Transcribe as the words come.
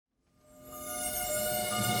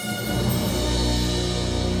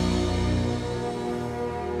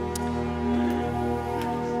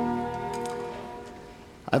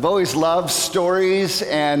I've always loved stories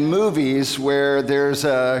and movies where there's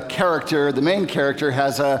a character, the main character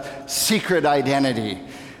has a secret identity.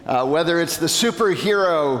 Whether it's the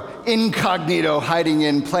superhero incognito hiding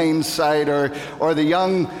in plain sight, or the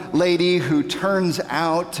young lady who turns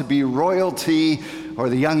out to be royalty, or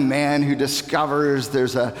the young man who discovers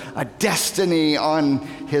there's a destiny on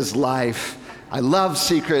his life. I love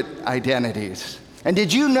secret identities. And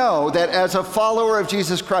did you know that as a follower of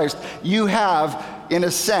Jesus Christ, you have, in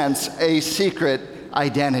a sense, a secret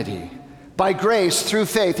identity? By grace, through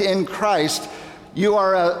faith in Christ, you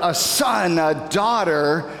are a son, a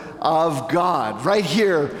daughter of God, right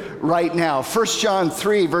here, right now. 1 John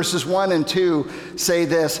 3, verses 1 and 2 say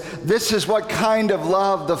this: "This is what kind of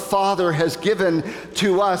love the Father has given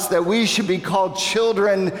to us, that we should be called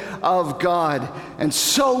children of God. And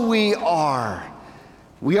so we are.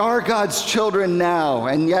 We are God's children now,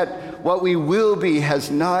 and yet what we will be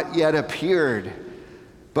has not yet appeared.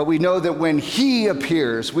 But we know that when He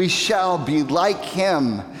appears, we shall be like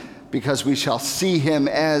Him, because we shall see Him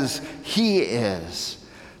as He is."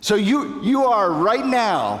 So you are right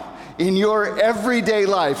now, in your everyday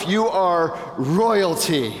life, you are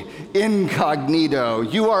royalty incognito.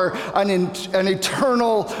 You are an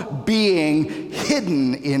eternal being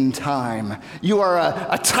hidden in time. You are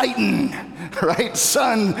a titan, right?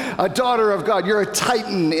 Son, a daughter of God. You're a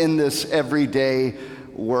titan in this everyday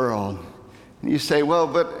world. And you say, well,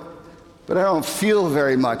 but I don't feel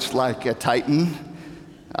very much like a titan.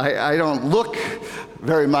 I don't look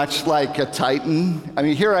very much like a titan. I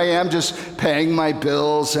mean, here I am just paying my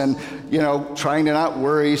bills and, trying to not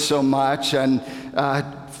worry so much and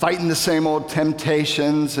fighting the same old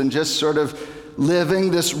temptations and just sort of living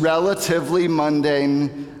this relatively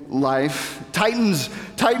mundane life. Titans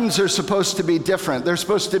are supposed to be different. They're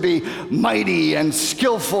supposed to be mighty and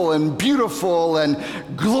skillful and beautiful and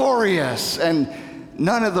glorious. And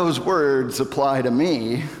none of those words apply to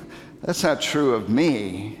me. That's not true of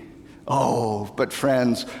me. Oh, but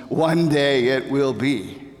friends, one day it will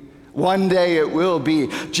be. One day it will be.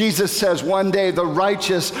 Jesus says one day the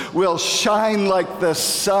righteous will shine like the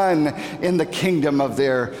sun in the kingdom of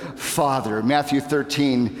their Father. Matthew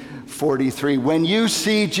 13:43. When you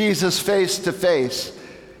see Jesus face to face,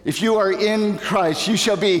 if you are in Christ, you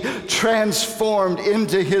shall be transformed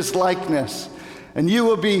into His likeness. And you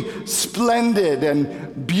will be splendid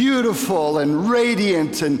and beautiful and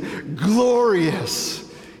radiant and glorious.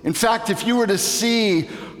 In fact, if you were to see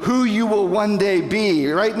who you will one day be,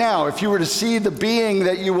 right now, if you were to see the being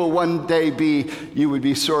that you will one day be, you would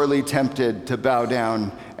be sorely tempted to bow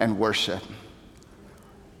down and worship.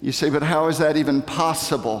 You say, but how is that even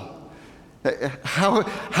possible? How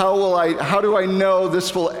do I know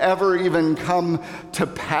this will ever even come to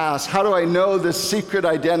pass? How do I know this secret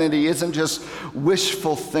identity isn't just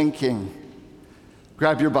wishful thinking?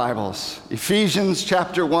 Grab your Bibles. Ephesians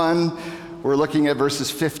chapter 1, we're looking at verses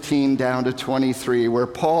 15 down to 23, where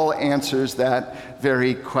Paul answers that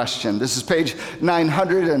very question. This is page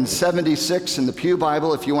 976 in the Pew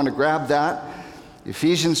Bible, if you want to grab that.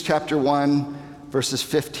 Ephesians chapter 1, verses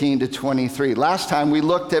 15 to 23. Last time we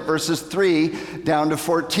looked at verses 3 down to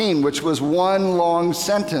 14, which was one long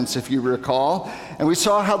sentence, if you recall. And we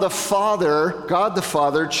saw how the Father, God the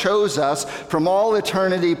Father, chose us from all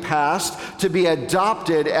eternity past to be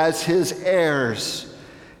adopted as His heirs.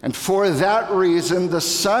 And for that reason, the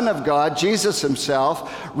Son of God, Jesus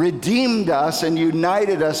Himself, redeemed us and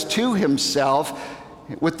united us to Himself,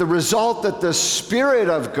 with the result that the Spirit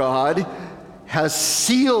of God has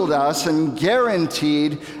sealed us and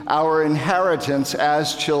guaranteed our inheritance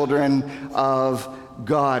as children of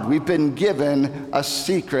God. We've been given a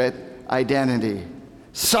secret identity,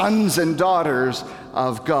 sons and daughters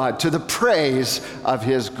of God, to the praise of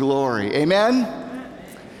His glory. Amen?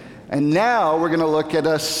 And now we're going to look at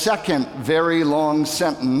a second very long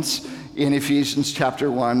sentence in Ephesians chapter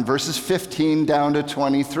 1, verses 15 down to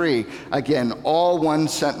 23. Again, all one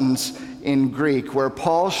sentence in Greek, where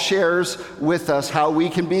Paul shares with us how we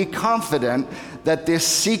can be confident that this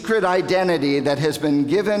secret identity that has been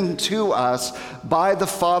given to us by the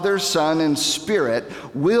Father, Son, and Spirit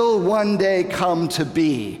will one day come to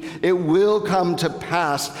be. It will come to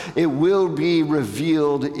pass. It will be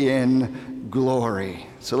revealed in glory.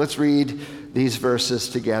 So let's read these verses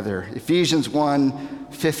together. Ephesians 1,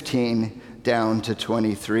 15 down to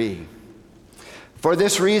 23. For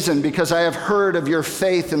this reason, because I have heard of your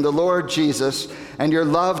faith in the Lord Jesus and your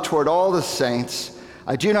love toward all the saints,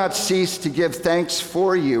 I do not cease to give thanks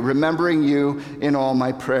for you, remembering you in all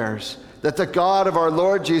my prayers, that the God of our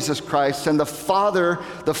Lord Jesus Christ and the Father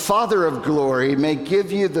of glory, may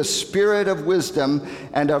give you the spirit of wisdom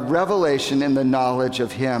and of revelation in the knowledge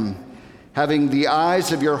of Him. having the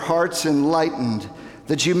eyes of your hearts enlightened,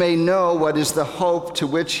 that you may know what is the hope to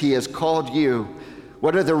which he has called you,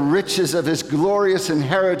 what are the riches of his glorious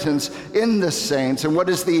inheritance in the saints, and what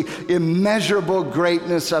is the immeasurable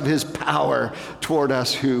greatness of his power toward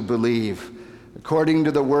us who believe, according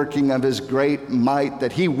to the working of his great might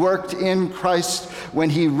that he worked in Christ when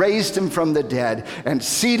he raised him from the dead and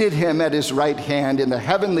seated him at his right hand in the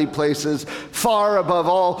heavenly places, far above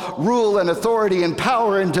all rule and authority and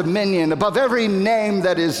power and dominion, above every name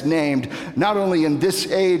that is named, not only in this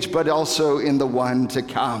age but also in the one to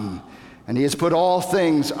come. And he has put all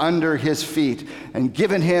things under his feet and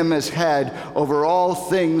given him as head over all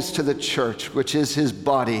things to the church, which is his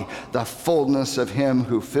body, the fullness of him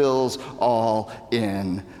who fills all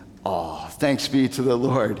in all. Thanks be to the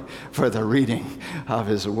Lord for the reading of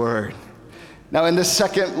his word. Now, in this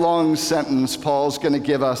second long sentence, Paul's going to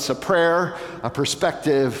give us a prayer, a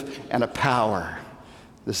perspective, and a power.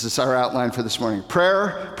 This is our outline for this morning.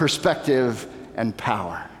 Prayer, perspective, and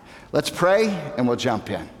power. Let's pray, and we'll jump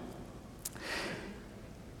in.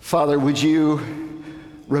 Father, would you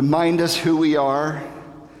remind us who we are?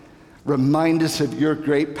 Remind us of your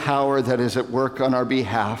great power that is at work on our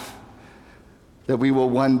behalf, that we will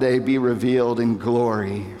one day be revealed in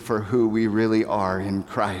glory for who we really are in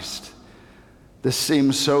Christ. This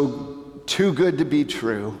seems so too good to be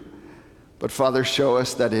true, but Father, show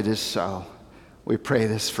us that it is so. We pray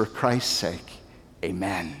this for Christ's sake.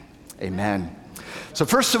 Amen. Amen. So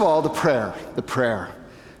first of all, the prayer.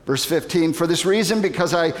 Verse 15, for this reason,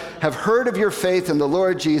 because I have heard of your faith in the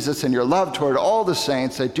Lord Jesus and your love toward all the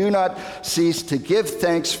saints, I do not cease to give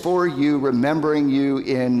thanks for you, remembering you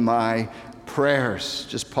in my prayers.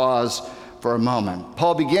 Just pause for a moment.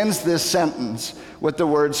 Paul begins this sentence with the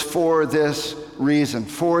words, for this reason,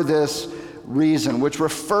 which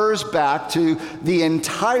refers back to the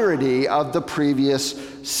entirety of the previous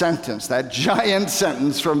sentence, that giant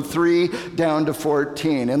sentence from 3 down to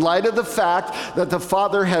 14. In light of the fact that the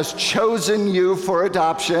Father has chosen you for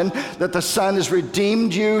adoption, that the Son has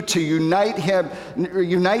redeemed you to unite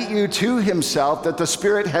you to himself, that the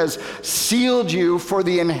Spirit has sealed you for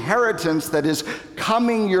the inheritance that is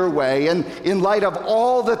coming your way, and in light of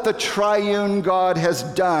all that the triune God has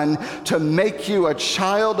done to make you a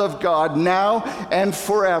child of God now and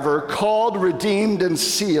forever, called, redeemed, and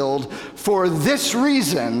sealed, for this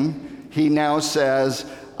reason, he now says,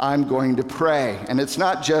 I'm going to pray. And it's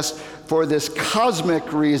not just for this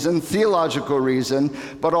cosmic reason, theological reason,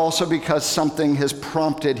 but also because something has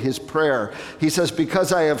prompted his prayer. He says,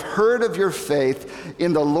 because I have heard of your faith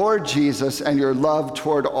in the Lord Jesus and your love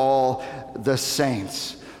toward all the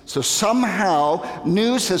saints. So somehow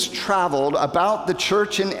news has traveled about the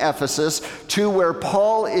church in Ephesus to where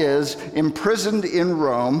Paul is imprisoned in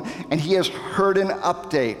Rome, and he has heard an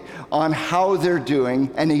update on how they're doing,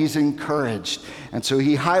 and he's encouraged. And so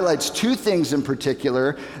he highlights 2 things in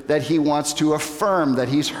particular that he wants to affirm that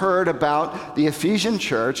he's heard about the Ephesian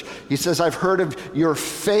church. He says, I've heard of your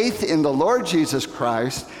faith in the Lord Jesus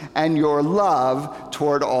Christ and your love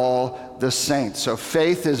toward all the saints. So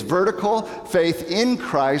faith is vertical, faith in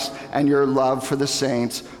Christ, and your love for the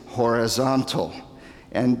saints horizontal.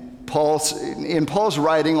 And in Paul's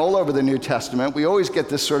writing all over the New Testament, we always get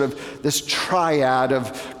this triad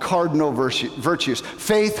of cardinal virtues: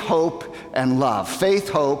 faith, hope, and love. Faith,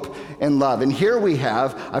 hope, and love. And here we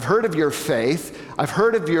have, I've heard of your faith, I've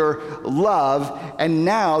heard of your love, and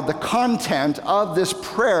now the content of this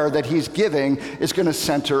prayer that he's giving is going to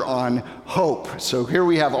center on hope. So here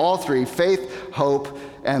we have all 3, faith, hope,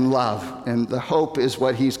 and love. And the hope is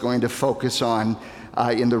what he's going to focus on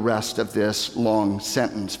in the rest of this long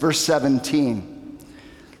sentence. Verse 17.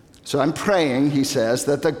 So I'm praying, he says,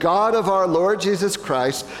 that the God of our Lord Jesus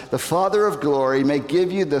Christ, the Father of glory, may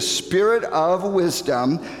give you the spirit of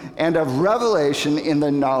wisdom and of revelation in the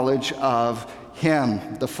knowledge of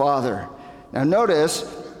him, the Father. Now notice,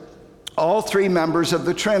 all 3 members of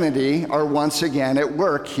the Trinity are once again at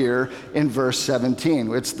work here in verse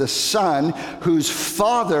 17. It's the Son whose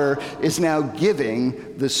Father is now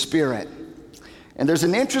giving the Spirit. And there's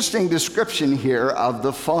an interesting description here of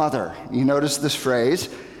the Father. You notice this phrase.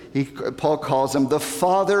 Paul calls him the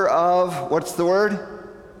Father of, what's the word?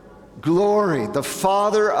 Glory. The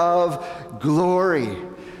Father of glory.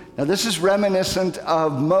 Now this is reminiscent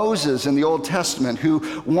of Moses in the Old Testament,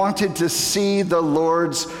 who wanted to see the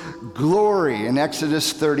Lord's glory in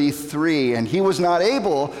Exodus 33, and he was not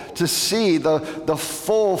able to see the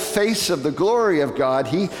full face of the glory of God.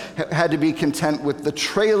 He had to be content with the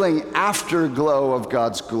trailing afterglow of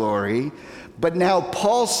God's glory. But now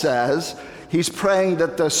Paul says He's praying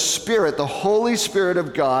that the Spirit, the Holy Spirit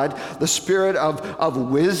of God, the Spirit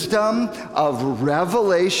of wisdom, of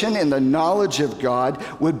revelation in the knowledge of God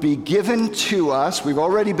would be given to us. We've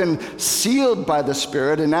already been sealed by the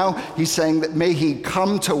Spirit, and now he's saying that may he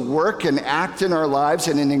come to work and act in our lives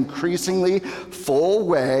in an increasingly full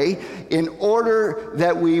way in order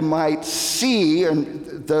that we might see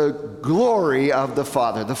the glory of the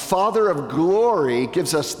Father. The Father of glory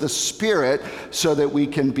gives us the Spirit so that we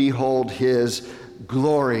can behold his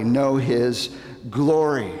glory, know his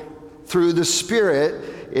glory. Through the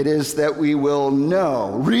Spirit, it is that we will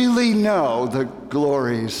really know the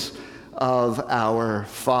glories of our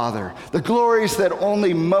Father. The glories that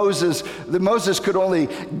Moses could only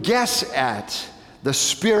guess at. The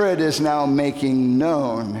Spirit is now making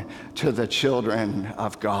known to the children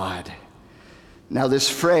of God. Now, this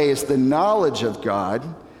phrase, the knowledge of God,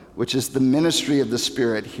 which is the ministry of the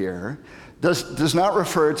Spirit here, does not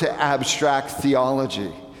refer to abstract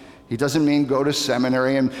theology. He doesn't mean go to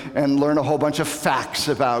seminary and learn a whole bunch of facts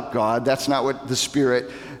about God. That's not what the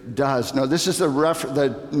Spirit does. No, this is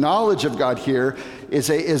the knowledge of God here is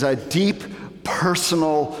a deep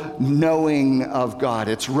personal knowing of God.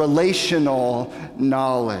 It's relational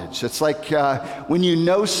knowledge. It's like when you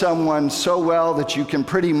know someone so well that you can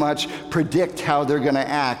pretty much predict how they're going to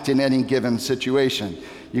act in any given situation.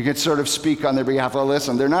 You can sort of speak on their behalf. Well,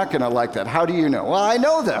 listen, they're not going to like that. How do you know? Well, I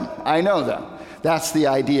know them. That's the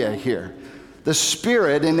idea here. The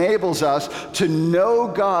Spirit enables us to know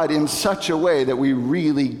God in such a way that we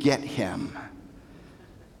really get him.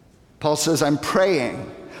 Paul says, I'm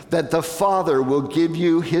praying that the Father will give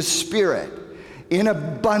you his Spirit in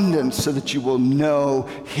abundance so that you will know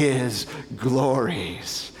his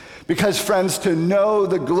glories. Because, friends, to know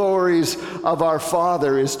the glories of our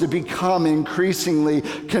Father is to become increasingly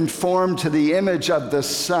conformed to the image of the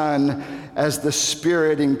Son as the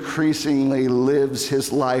Spirit increasingly lives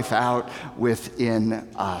his life out within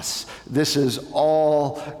us. This is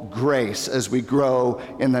all grace as we grow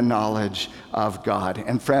in the knowledge of God.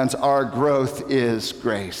 And friends, our growth is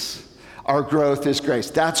grace. Our growth is grace.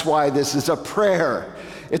 That's why this is a prayer.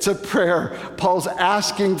 It's a prayer. Paul's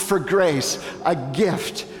asking for grace, a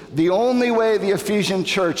gift. The only way the Ephesian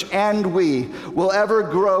church and we will ever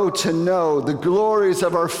grow to know the glories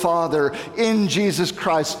of our Father in Jesus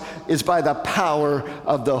Christ is by the power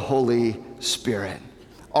of the Holy Spirit.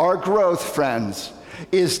 Our growth, friends,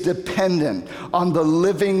 is dependent on the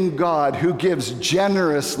living God who gives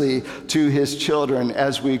generously to his children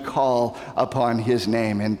as we call upon his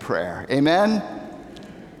name in prayer. Amen?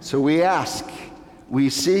 So we ask, we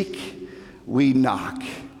seek, we knock.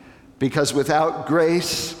 Because without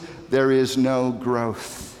grace, there is no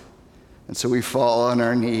growth. And so we fall on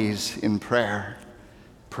our knees in prayer.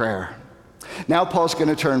 Now Paul's going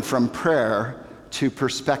to turn from prayer to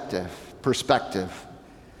perspective.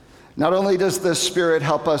 Not only does the Spirit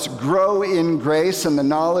help us grow in grace and the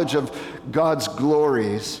knowledge of God's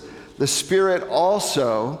glories, the Spirit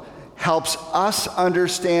also helps us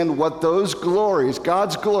understand what those glories,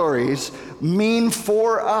 God's glories, mean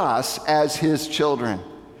for us as his children.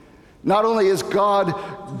 Not only is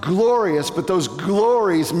God glorious, but those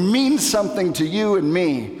glories mean something to you and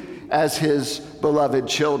me as his beloved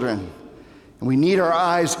children. And we need our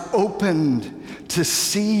eyes opened to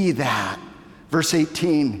see that. Verse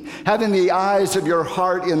 18, having the eyes of your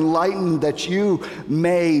heart enlightened that you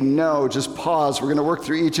may know. Just pause. We're going to work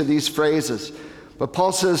through each of these phrases. But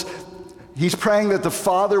Paul says he's praying that the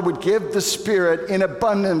Father would give the Spirit in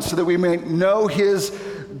abundance so that we may know his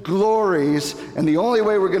glories. And the only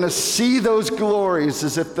way we're going to see those glories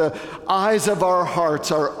is if the eyes of our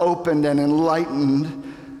hearts are opened and enlightened.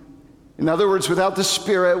 In other words, without the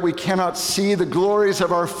Spirit, we cannot see the glories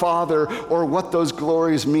of our Father or what those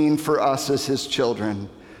glories mean for us as his children.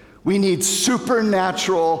 We need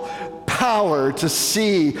supernatural power to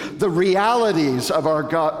see the realities of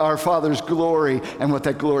our Father's glory and what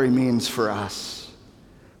that glory means for us.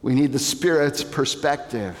 We need the Spirit's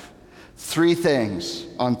perspective. Three things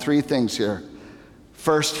here.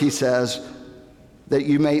 First, he says, that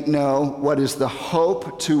you may know what is the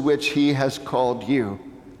hope to which he has called you.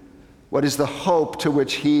 What is the hope to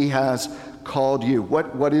which he has called you?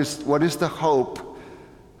 What is the hope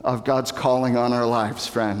of God's calling on our lives,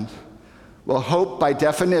 friend? Well, hope by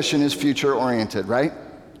definition is future-oriented, right?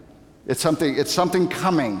 It's something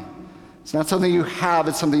coming. It's not something you have,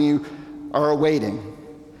 it's something you are awaiting.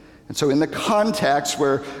 And so in the context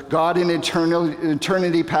where God in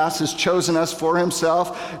eternity past has chosen us for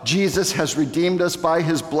himself, Jesus has redeemed us by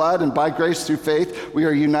his blood, and by grace through faith, we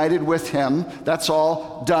are united with him. That's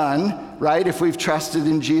all done, right? If we've trusted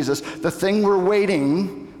in Jesus. The thing we're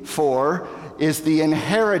waiting for is the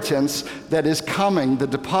inheritance that is coming, the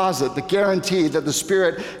deposit, the guarantee that the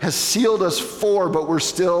Spirit has sealed us for, but we're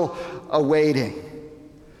still awaiting.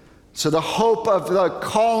 So the hope of the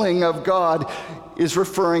calling of God is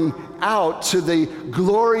referring out to the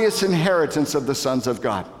glorious inheritance of the sons of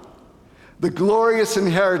God. The glorious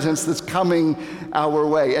inheritance that's coming our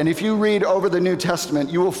way. And if you read over the New Testament,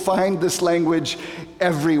 you will find this language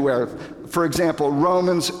everywhere. For example,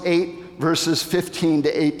 Romans 8, verses 15 to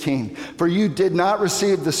 18. For you did not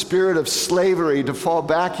receive the spirit of slavery to fall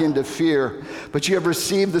back into fear, but you have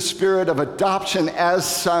received the spirit of adoption as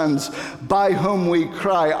sons, by whom we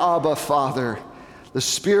cry, Abba, Father. The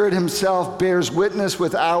Spirit himself bears witness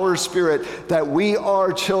with our spirit that we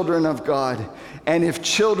are children of God. And if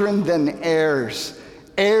children, then heirs,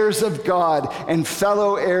 heirs of God and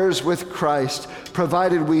fellow heirs with Christ,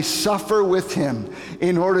 provided we suffer with him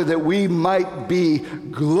in order that we might be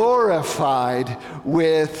glorified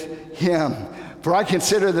with him. For I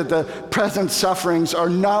consider that the present sufferings are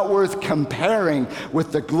not worth comparing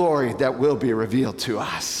with the glory that will be revealed to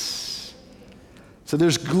us. So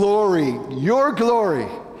there's glory, your glory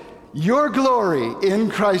in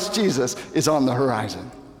Christ Jesus is on the horizon.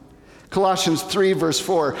 Colossians 3, verse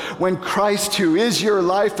 4, when Christ, who is your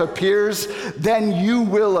life, appears, then you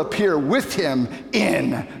will appear with him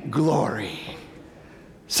in glory.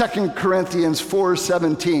 2 Corinthians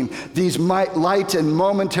 4:17, these light and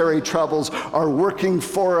momentary troubles are working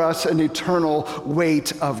for us an eternal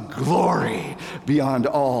weight of glory beyond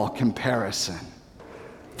all comparison.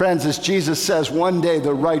 Friends, as Jesus says, one day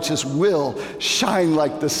the righteous will shine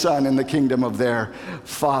like the sun in the kingdom of their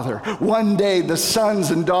Father. One day the sons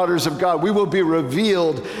and daughters of God, we will be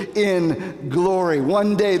revealed in glory.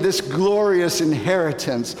 One day this glorious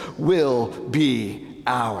inheritance will be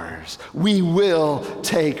ours. We will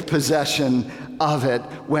take possession of it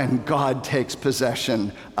when God takes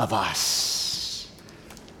possession of us.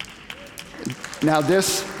 Now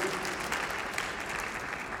this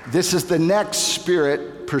is the next Spirit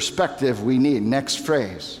perspective we need. Next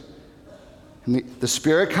phrase. And the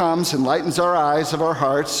Spirit comes and lightens our eyes of our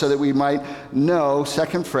hearts so that we might know,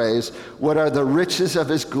 second phrase, what are the riches of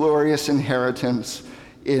his glorious inheritance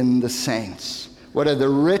in the saints. What are the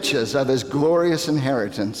riches of his glorious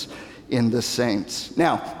inheritance in the saints?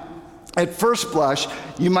 Now, at first blush,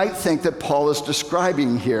 you might think that Paul is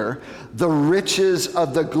describing here the riches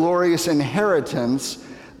of the glorious inheritance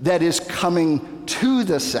that is coming to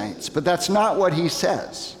the saints, but that's not what he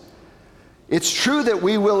says. It's true that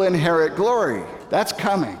we will inherit glory. That's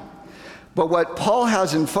coming. But what Paul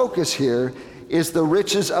has in focus here is the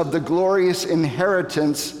riches of the glorious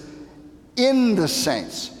inheritance in the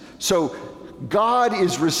saints. So God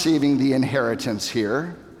is receiving the inheritance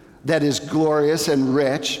here that is glorious and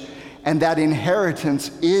rich, and that inheritance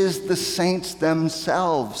is the saints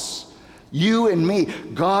themselves. You and me.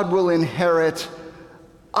 God will inherit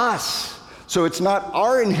us. So it's not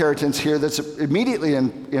our inheritance here that's immediately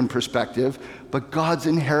in perspective, but God's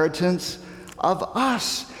inheritance of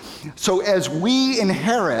us. So as we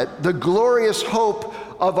inherit the glorious hope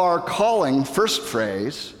of our calling, first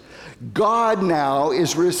phrase, God now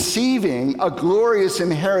is receiving a glorious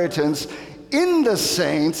inheritance in the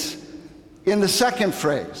saints in the second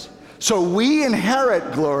phrase. So we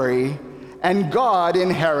inherit glory and God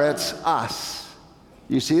inherits us.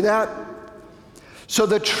 You see that? So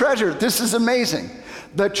the treasure, this is amazing.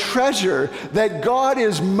 The treasure that God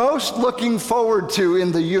is most looking forward to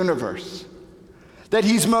in the universe, that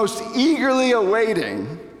he's most eagerly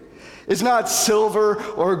awaiting, is not silver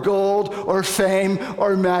or gold or fame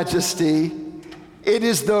or majesty. It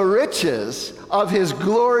is the riches of his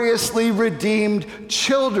gloriously redeemed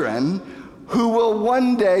children who will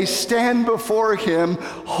one day stand before him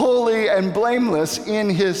holy and blameless in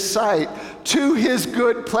his sight to his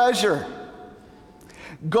good pleasure.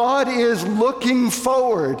 God is looking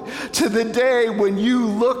forward to the day when you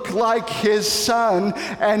look like his son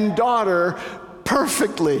and daughter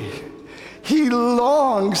perfectly. He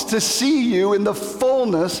longs to see you in the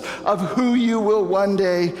fullness of who you will one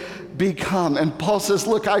day become. And Paul says,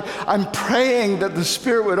 look, I'm praying that the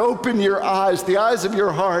Spirit would open your eyes, the eyes of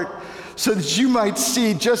your heart, so that you might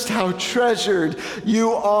see just how treasured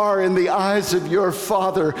you are in the eyes of your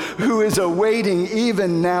Father, who is awaiting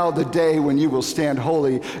even now the day when you will stand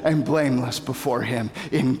holy and blameless before him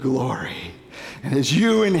in glory. And as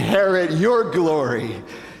you inherit your glory,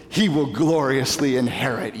 he will gloriously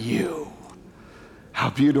inherit you. How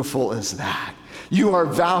beautiful is that? You are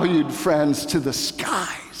valued, friends, to the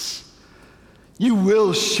skies. You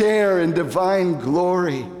will share in divine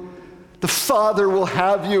glory. The Father will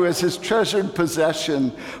have you as his treasured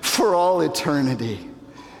possession for all eternity.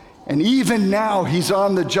 And even now, he's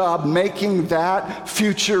on the job making that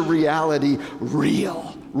future reality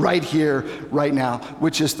real, right here, right now,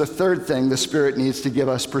 which is the third thing the Spirit needs to give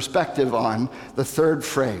us perspective on, the third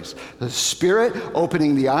phrase. The Spirit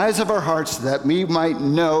opening the eyes of our hearts so that we might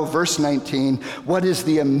know, verse 19, what is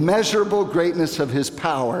the immeasurable greatness of his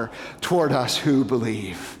power toward us who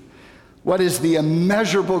believe. What is the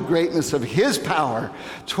immeasurable greatness of his power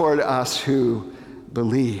toward us who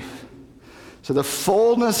believe. So the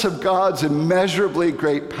fullness of God's immeasurably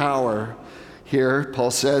great power here,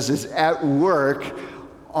 Paul says, is at work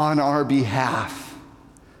on our behalf.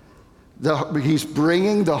 He's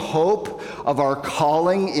bringing the hope of our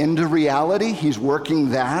calling into reality. He's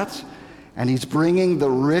working that. And he's bringing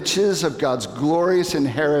the riches of God's glorious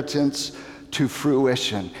inheritance to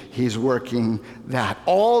fruition. He's working that.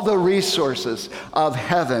 All the resources of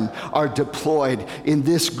heaven are deployed in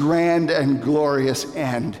this grand and glorious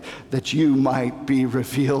end, that you might be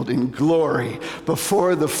revealed in glory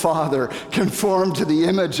before the Father, conformed to the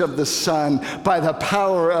image of the Son by the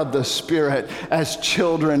power of the Spirit, as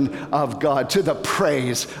children of God, to the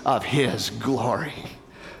praise of his glory.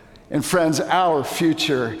 And friends, our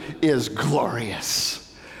future is glorious.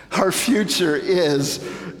 Our future is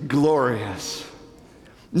glorious.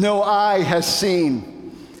 No eye has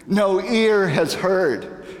seen, no ear has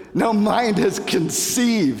heard, no mind has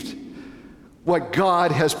conceived what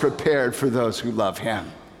God has prepared for those who love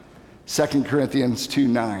him. 2 Corinthians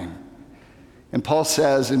 2:9. And Paul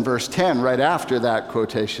says in verse 10, right after that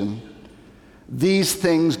quotation, these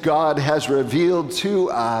things God has revealed to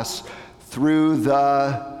us through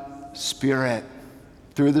the Spirit.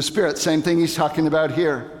 Through the Spirit. Same thing he's talking about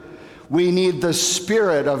here. We need the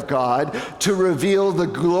Spirit of God to reveal the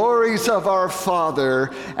glories of our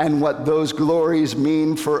Father and what those glories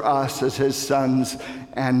mean for us as his sons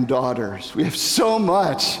and daughters. We have so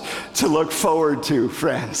much to look forward to,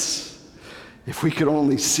 friends, if we could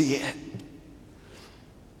only see it.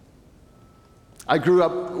 I grew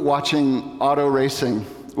up watching auto racing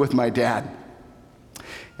with my dad.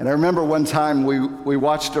 And I remember one time we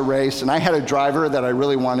watched a race, and I had a driver that I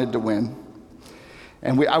really wanted to win.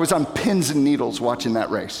 And I was on pins and needles watching that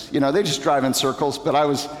race. You know, they just drive in circles, but I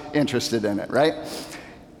was interested in it, right?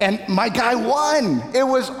 And my guy won. It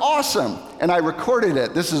was awesome. And I recorded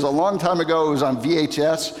it. This is a long time ago. It was on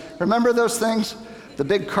VHS. Remember those things? The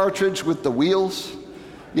big cartridge with the wheels?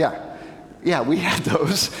 Yeah, we had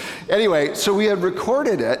those. Anyway, so we had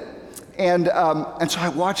recorded it. And so I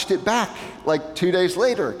watched it back like 2 days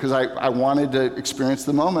later because I wanted to experience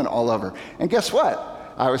the moment all over. And guess what?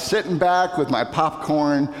 I was sitting back with my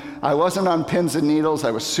popcorn. I wasn't on pins and needles.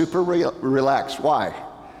 I was super relaxed. Why?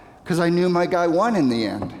 Because I knew my guy won in the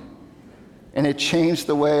end. And it changed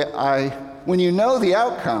the way when you know the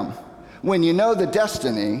outcome, when you know the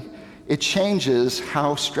destiny, it changes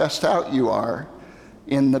how stressed out you are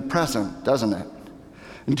in the present, doesn't it?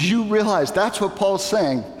 And do you realize that's what Paul's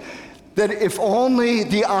saying? That if only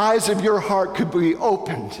the eyes of your heart could be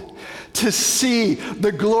opened to see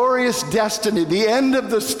the glorious destiny, the end of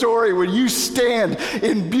the story where you stand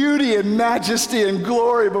in beauty and majesty and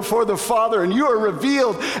glory before the Father, and you are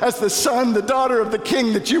revealed as the son, the daughter of the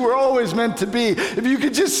King that you were always meant to be. If you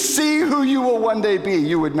could just see who you will one day be,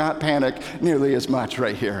 you would not panic nearly as much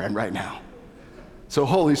right here and right now. So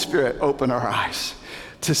Holy Spirit, open our eyes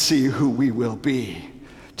to see who we will be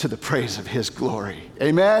to the praise of his glory.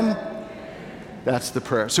 Amen? That's the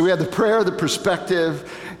prayer. So we had the prayer, the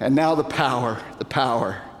perspective, and now the power,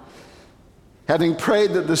 Having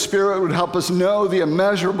prayed that the Spirit would help us know the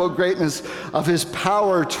immeasurable greatness of his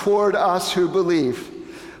power toward us who believe,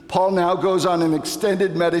 Paul now goes on an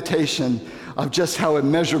extended meditation of just how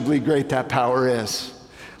immeasurably great that power is.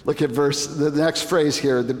 Look at the next phrase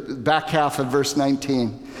here, the back half of verse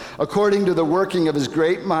 19. According to the working of his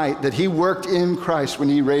great might that he worked in Christ when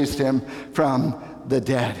he raised him from the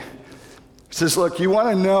dead. He says, look, you want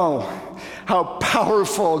to know how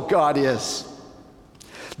powerful God is.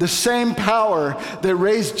 The same power that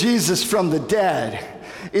raised Jesus from the dead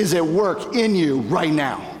is at work in you right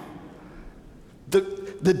now.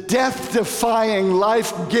 The death-defying,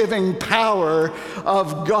 life-giving power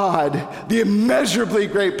of God, the immeasurably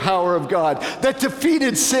great power of God that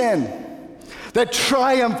defeated sin, that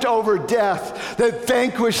triumphed over death, that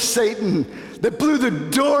vanquished Satan, that blew the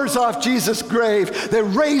doors off Jesus' grave, that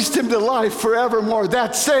raised him to life forevermore.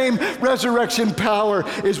 That same resurrection power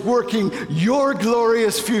is working your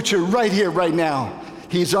glorious future right here, right now.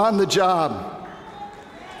 He's on the job.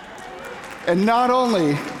 And not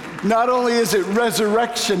only Not only is it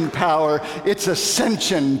resurrection power, it's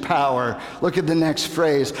ascension power. Look at the next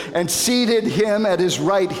phrase. And seated him at his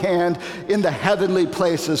right hand in the heavenly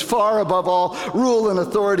places, far above all rule and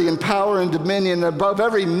authority and power and dominion, above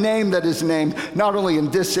every name that is named, not only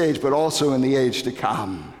in this age, but also in the age to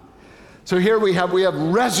come. So here we have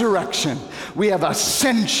resurrection, we have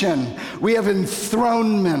ascension, we have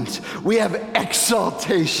enthronement, we have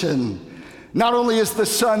exaltation. Not only is the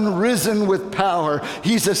Son risen with power,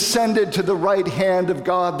 he's ascended to the right hand of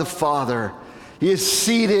God the Father. He is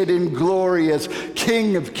seated in glory as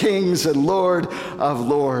King of kings and Lord of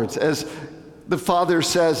lords. As the Father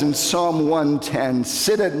says in Psalm 110,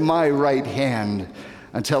 sit at my right hand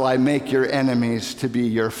until I make your enemies to be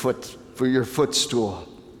your footstool.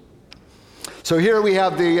 So here we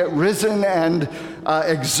have the risen and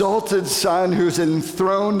exalted Son who's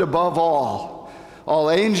enthroned above all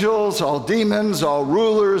angels, all demons, all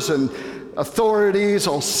rulers and authorities,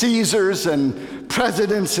 all Caesars and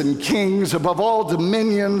presidents and kings, above all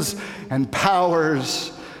dominions and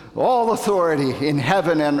powers. All authority in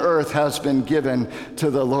heaven and earth has been given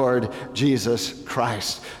to the Lord Jesus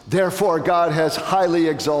Christ. Therefore, God has highly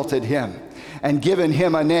exalted him and given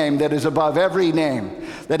him a name that is above every name,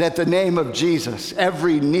 that at the name of Jesus,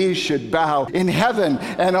 every knee should bow in heaven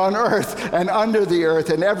and on earth and under the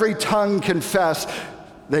earth, and every tongue confess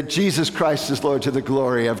that Jesus Christ is Lord, to the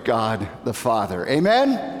glory of God the Father.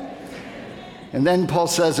 Amen? And then Paul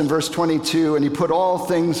says in verse 22, and he put all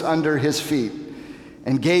things under his feet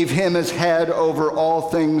and gave him as head over all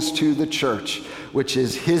things to the church, which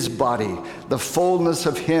is his body, the fullness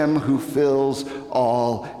of him who fills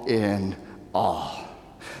all in all.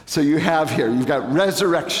 So you've got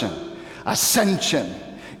resurrection, ascension,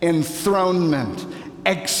 enthronement,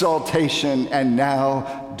 exaltation, and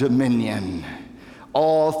now dominion.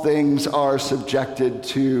 All things are subjected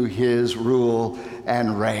to his rule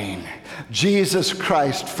and reign. Jesus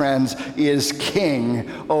Christ, friends, is king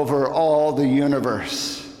over all the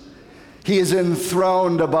universe. He is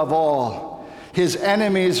enthroned above all. His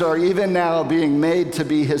enemies are even now being made to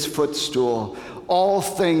be his footstool. All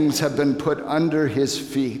things have been put under his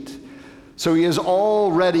feet. So he is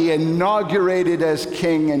already inaugurated as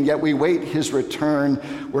king, and yet we wait his return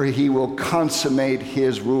where he will consummate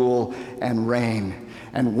his rule and reign.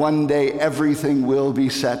 And one day everything will be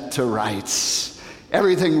set to rights.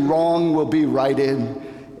 Everything wrong will be righted.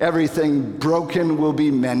 Everything broken will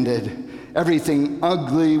be mended. Everything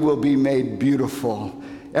ugly will be made beautiful.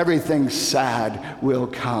 Everything sad will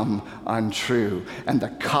come untrue, and the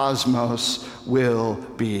cosmos will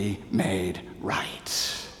be made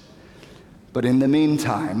right. But in the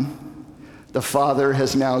meantime, the Father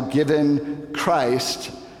has now given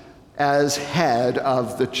Christ as head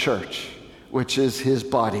of the church, which is his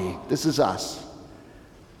body. This is us.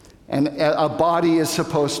 And a body is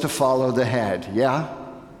supposed to follow the head, yeah?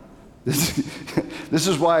 This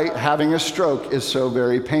is why having a stroke is so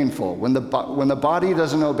very painful. When the body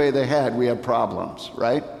doesn't obey the head, we have problems,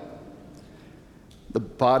 right? The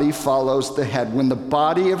body follows the head. When the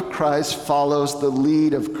body of Christ follows the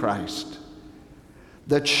lead of Christ,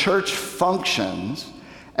 the church functions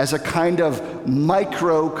as a kind of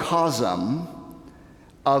microcosm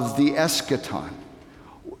of the eschaton.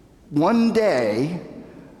 One day,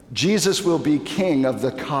 Jesus will be king of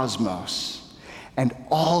the cosmos, and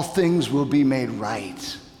all things will be made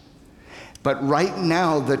right. But right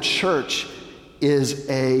now, the church is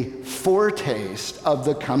a foretaste of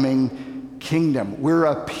the coming kingdom. We're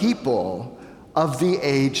a people of the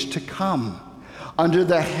age to come. Under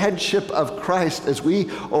the headship of Christ, as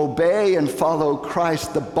we obey and follow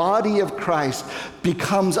Christ, the body of Christ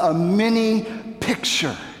becomes a mini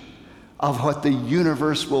picture of what the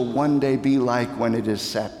universe will one day be like when it is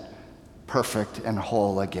set perfect and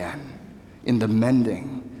whole again, in the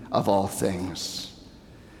mending of all things.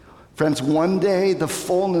 Friends, one day the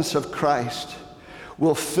fullness of Christ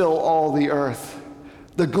will fill all the earth.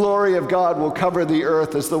 The glory of God will cover the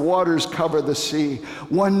earth as the waters cover the sea.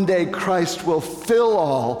 One day Christ will fill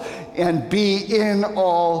all and be in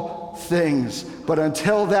all things. But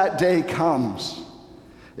until that day comes,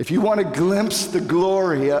 if you want to glimpse the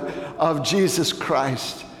glory of Jesus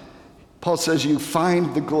Christ, Paul says you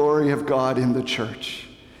find the glory of God in the church.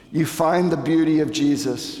 You find the beauty of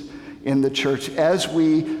Jesus in the church as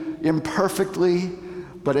we imperfectly,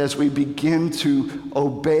 but as we begin to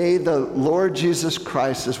obey the Lord Jesus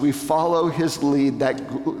Christ, as we follow his lead,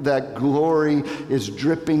 that glory is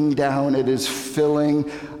dripping down. It is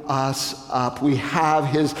filling us up. We have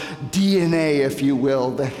his DNA, if you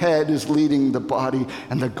will. The head is leading the body,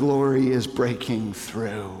 and the glory is breaking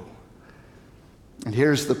through. And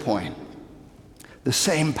here's the point. The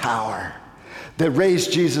same power that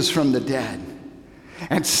raised Jesus from the dead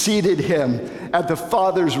and seated him at the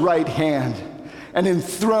Father's right hand and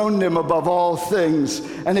enthroned him above all things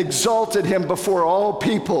and exalted him before all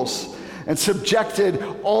peoples and subjected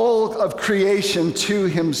all of creation to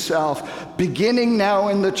himself, beginning now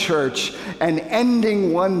in the church and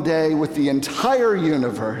ending one day with the entire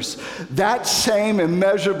universe. That same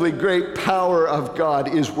immeasurably great power of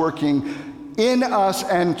God is working in us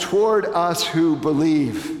and toward us who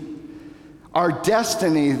believe. Our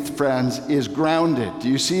destiny, friends, is grounded. Do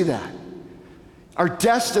you see that? Our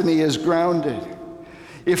destiny is grounded.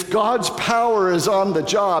 If God's power is on the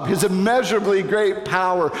job, his immeasurably great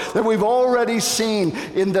power that we've already seen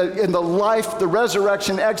in the life, the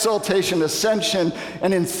resurrection, exaltation, ascension,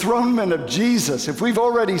 and enthronement of Jesus, if we've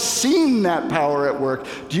already seen that power at work,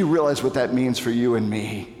 do you realize what that means for you and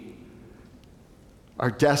me?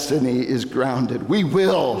 Our destiny is grounded. We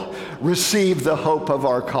will receive the hope of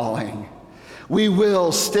our calling. We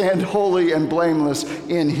will stand holy and blameless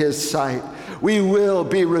in his sight. We will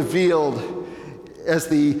be revealed as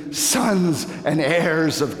the sons and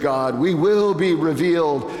heirs of God. We will be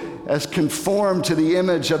revealed as conformed to the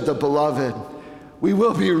image of the beloved. We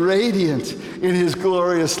will be radiant in his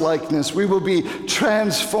glorious likeness. We will be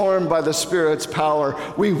transformed by the Spirit's power.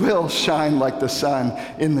 We will shine like the sun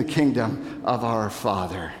in the kingdom of our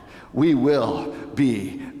Father. We will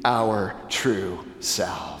be our true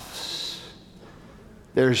selves.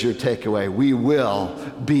 There's your takeaway. We will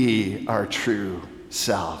be our true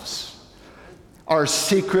selves. Our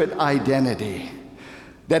secret identity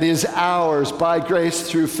that is ours by grace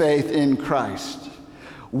through faith in Christ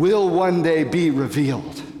will one day be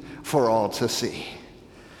revealed for all to see.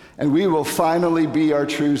 And we will finally be our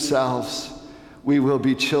true selves. We will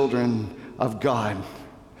be children of God.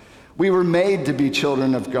 We were made to be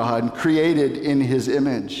children of God, created in his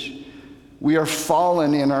image. We are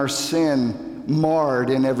fallen in our sin, marred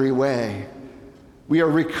in every way. We are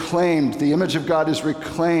reclaimed. The image of God is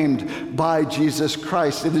reclaimed by Jesus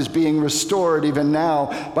Christ. It is being restored even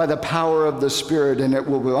now by the power of the Spirit, and it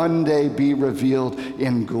will one day be revealed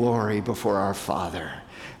in glory before our Father.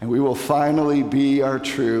 And we will finally be our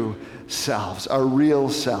true selves, our real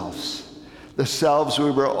selves, the selves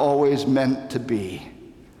we were always meant to be.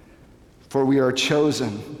 For we are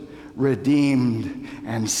chosen, redeemed,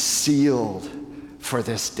 and sealed for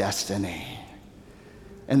this destiny.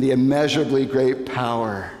 And the immeasurably great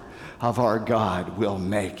power of our God will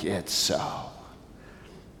make it so.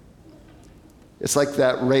 It's like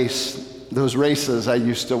that race, those races I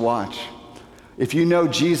used to watch. If you know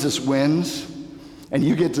Jesus wins and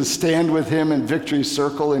you get to stand with him in victory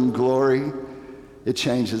circle in glory, it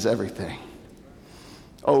changes everything.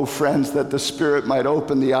 Oh, friends, that the Spirit might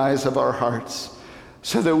open the eyes of our hearts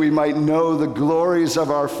so that we might know the glories of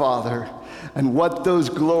our Father and what those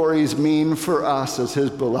glories mean for us as his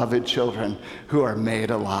beloved children who are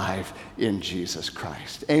made alive in Jesus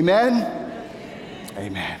Christ. Amen?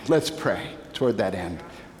 Amen. Let's pray toward that end.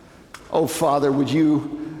 Oh, Father, would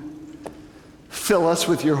you fill us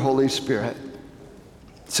with your Holy Spirit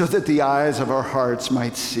so that the eyes of our hearts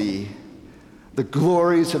might see the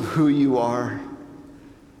glories of who you are,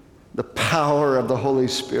 the power of the Holy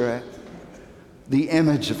Spirit, the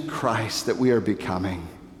image of Christ that we are becoming.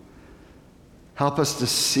 Help us to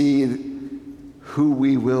see who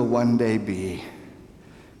we will one day be.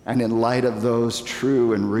 And in light of those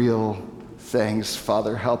true and real things,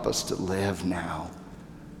 Father, help us to live now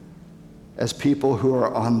as people who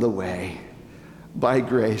are on the way by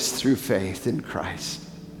grace through faith in Christ.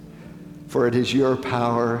 For it is your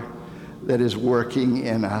power that is working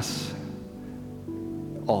in us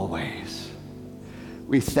always.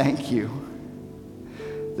 We thank you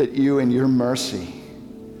that you in your mercy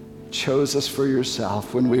chose us for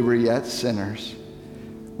yourself when we were yet sinners,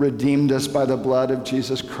 redeemed us by the blood of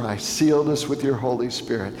Jesus Christ, sealed us with your Holy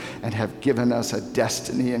Spirit, and have given us a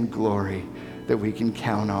destiny and glory that we can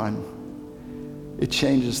count on. It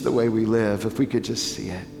changes the way we live if we could just see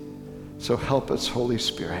it. So help us, Holy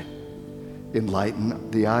Spirit. Enlighten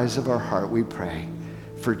the eyes of our heart, we pray,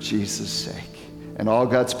 for Jesus' sake. And all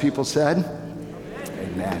God's people said,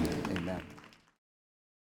 Amen.